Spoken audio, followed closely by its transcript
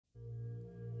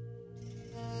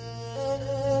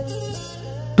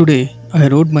Today, I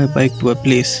rode my bike to a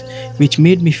place which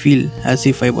made me feel as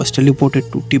if I was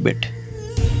teleported to Tibet.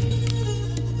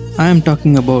 I am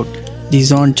talking about the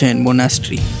Dzogchen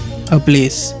Monastery, a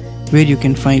place where you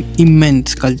can find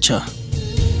immense culture,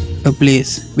 a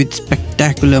place with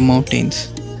spectacular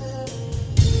mountains,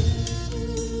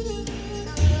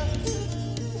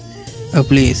 a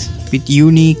place with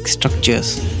unique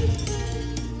structures,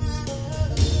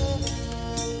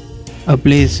 a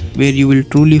place where you will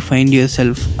truly find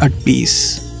yourself at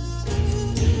peace.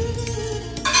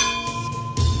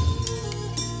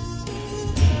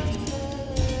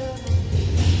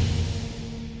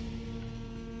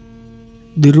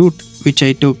 The route which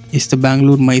I took is the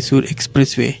Bangalore-Mysore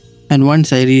Expressway, and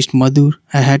once I reached Madur,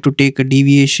 I had to take a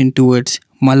deviation towards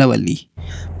Malavalli.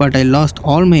 But I lost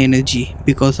all my energy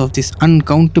because of these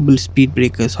uncountable speed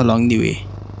breakers along the way.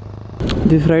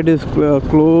 This ride is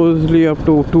closely up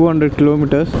to 200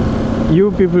 kilometers.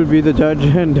 You people be the judge,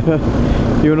 and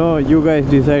you guys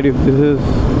decide if this is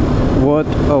worth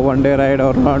a one-day ride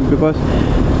or not, because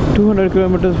 200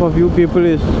 kilometers for few people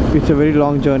it's a very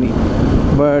long journey,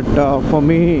 but for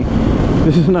me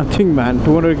this is nothing, man.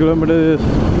 200 kilometers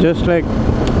is just like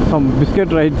some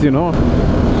biscuit rides,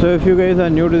 So if you guys are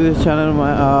new to this channel,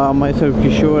 myself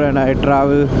Kishore, and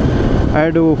I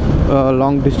do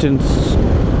long distance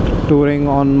touring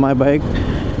on my bike,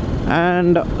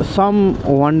 and some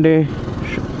one day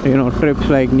trips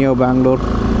like near Bangalore.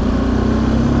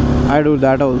 I do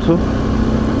that also,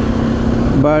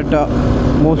 but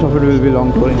most of it will be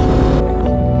long touring.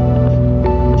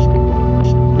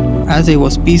 As I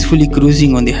was peacefully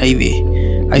cruising on the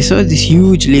highway, I saw this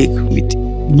huge lake with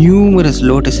numerous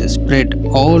lotuses spread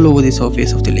all over the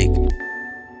surface of the lake.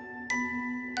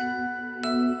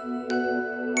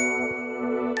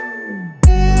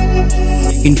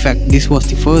 In fact, this was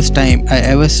the first time I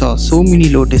ever saw so many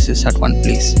lotuses at one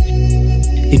place.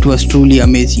 It was truly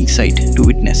amazing sight to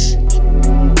witness.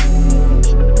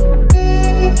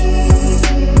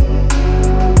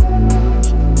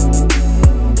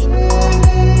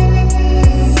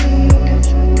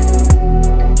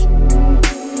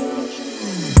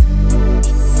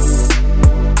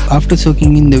 After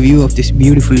soaking in the view of this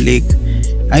beautiful lake,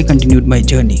 I continued my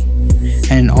journey,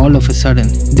 and all of a sudden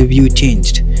the view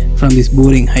changed from these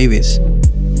boring highways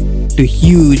to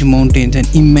huge mountains and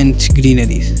immense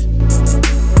greeneries.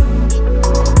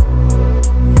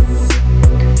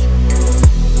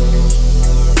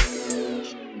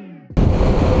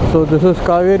 So this is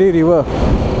Kaveri River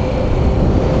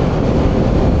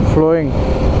flowing.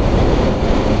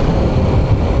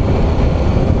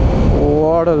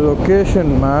 What a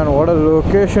location, man. What a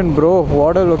location, bro.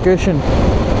 What a location.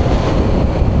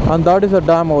 And that is a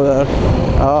dam over there.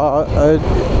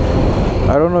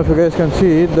 I don't know if you guys can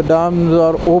see, the dams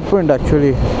are opened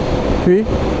actually. See?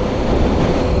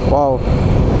 Wow.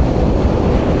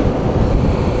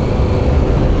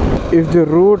 If the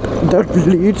route that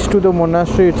leads to the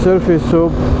monastery itself is so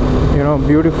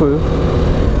beautiful,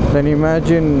 then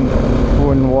imagine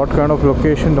in what kind of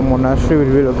location the monastery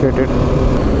will be located.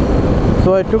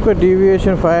 So I took a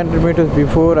deviation 500 meters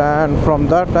before, and from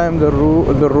that time the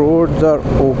roads are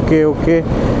okay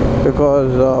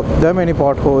because there are many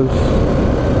potholes.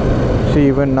 See,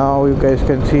 even now you guys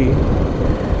can see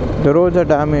the roads are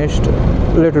damaged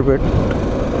a little bit.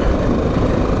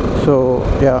 So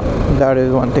yeah, that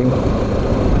is one thing.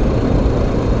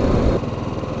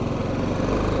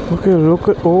 Okay, look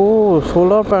at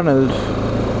solar panels.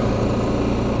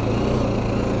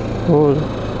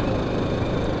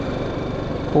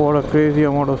 What a crazy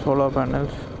amount of solar panels.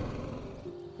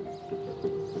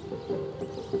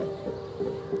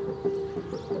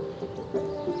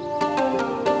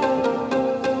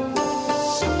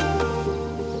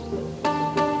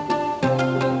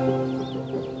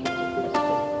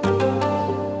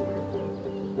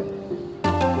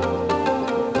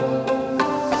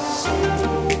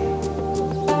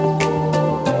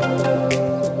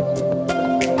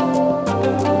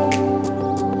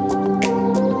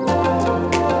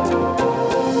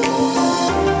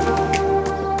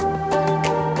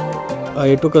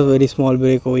 I took a very small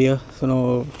break over here, so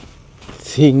now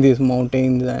seeing these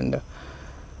mountains and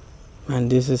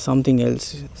this is something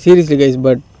else. Seriously guys,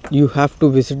 but you have to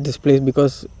visit this place,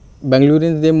 because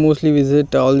Bangaloreans, they mostly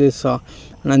visit all this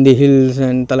Nandi Hills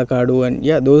and Talakadu, and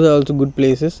yeah, those are also good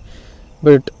places,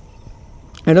 but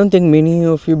I don't think many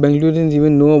of you Bangaloreans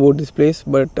even know about this place.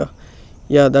 But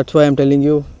yeah, that's why I'm telling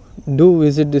you, do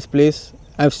visit this place.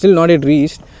 I've still not yet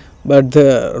reached, but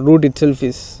the route itself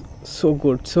is so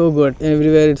good, so good.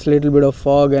 Everywhere it's a little bit of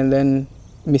fog and then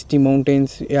misty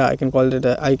mountains. Yeah, I can call it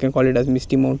as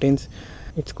misty mountains.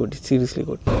 It's good, it's seriously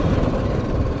good.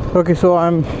 Okay, so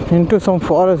I'm into some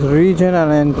forest region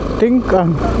and I think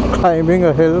I'm climbing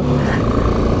a hill.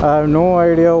 I have no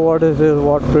idea what is this,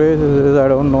 what place is this, I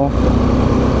don't know.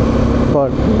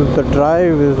 But the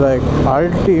drive is like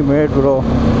ultimate, bro.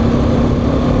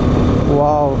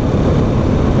 Wow.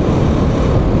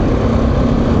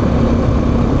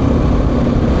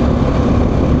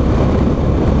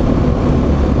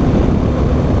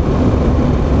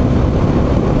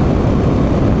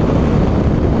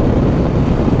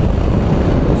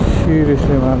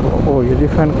 Seriously, man. Oh,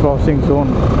 elephant crossing zone.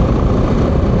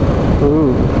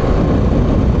 Ooh.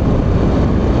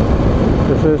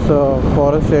 This is a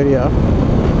forest area.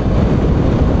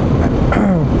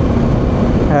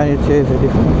 And it says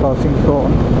elephant crossing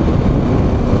zone.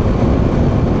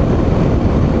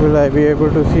 Will I be able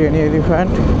to see any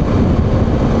elephant?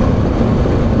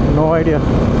 No idea.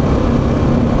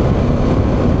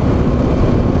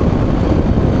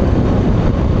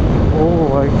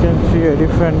 Oh, I can see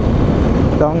elephant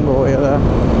dung over there.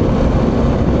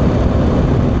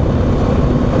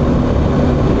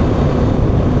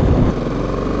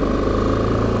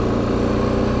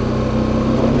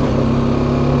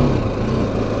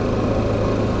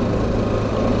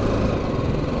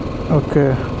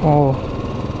 Okay, oh,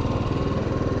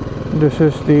 this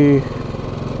is the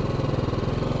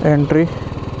entry.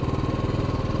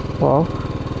 Wow.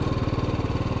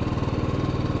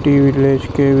 T village,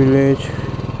 K village,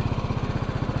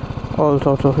 all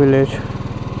sorts of village.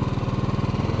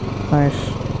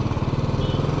 Nice.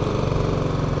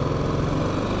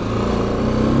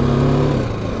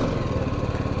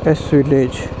 S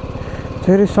village.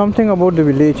 There is something about the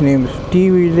village names. T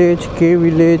village, K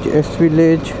village, S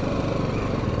village.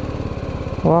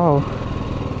 Wow.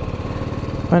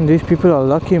 Man, these people are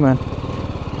lucky, man.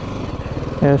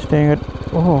 They are staying at...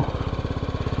 Oh.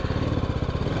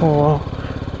 Oh, wow.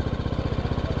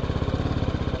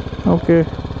 Okay.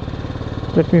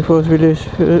 Let me first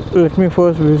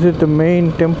visit the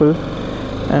main temple,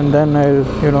 and then I'll,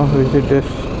 visit this.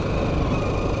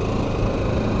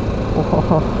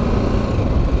 Wow.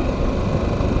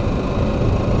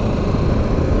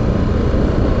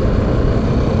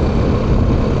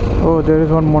 Oh, there is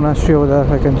one monastery over there,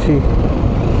 I can see.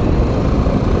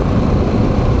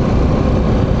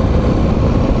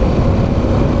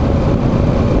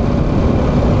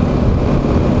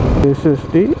 This is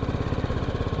the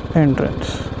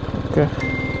entrance. Okay.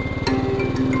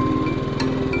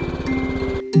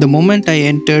 The moment I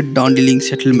entered Dondiling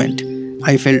settlement,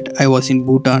 I felt I was in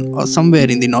Bhutan or somewhere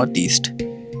in the northeast.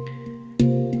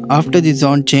 After the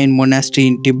Dzogchen Monastery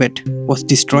in Tibet was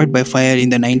destroyed by fire in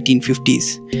the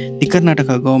 1950s, the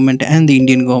Karnataka government and the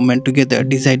Indian government together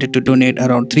decided to donate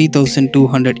around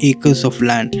 3,200 acres of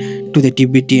land to the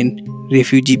Tibetan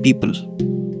refugee people.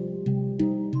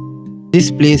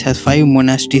 This place has 5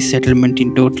 monastery settlements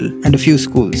in total and a few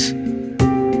schools.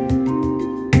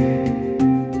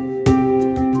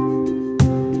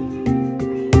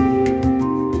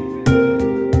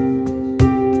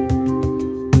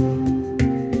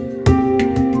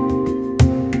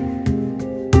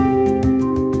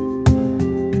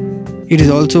 It is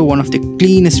also one of the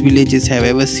cleanest villages I have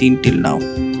ever seen till now.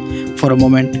 For a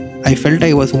moment, I felt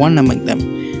I was one among them,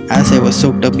 as I was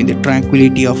soaked up in the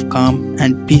tranquility of calm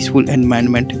and peaceful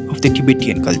environment of the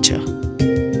Tibetan culture.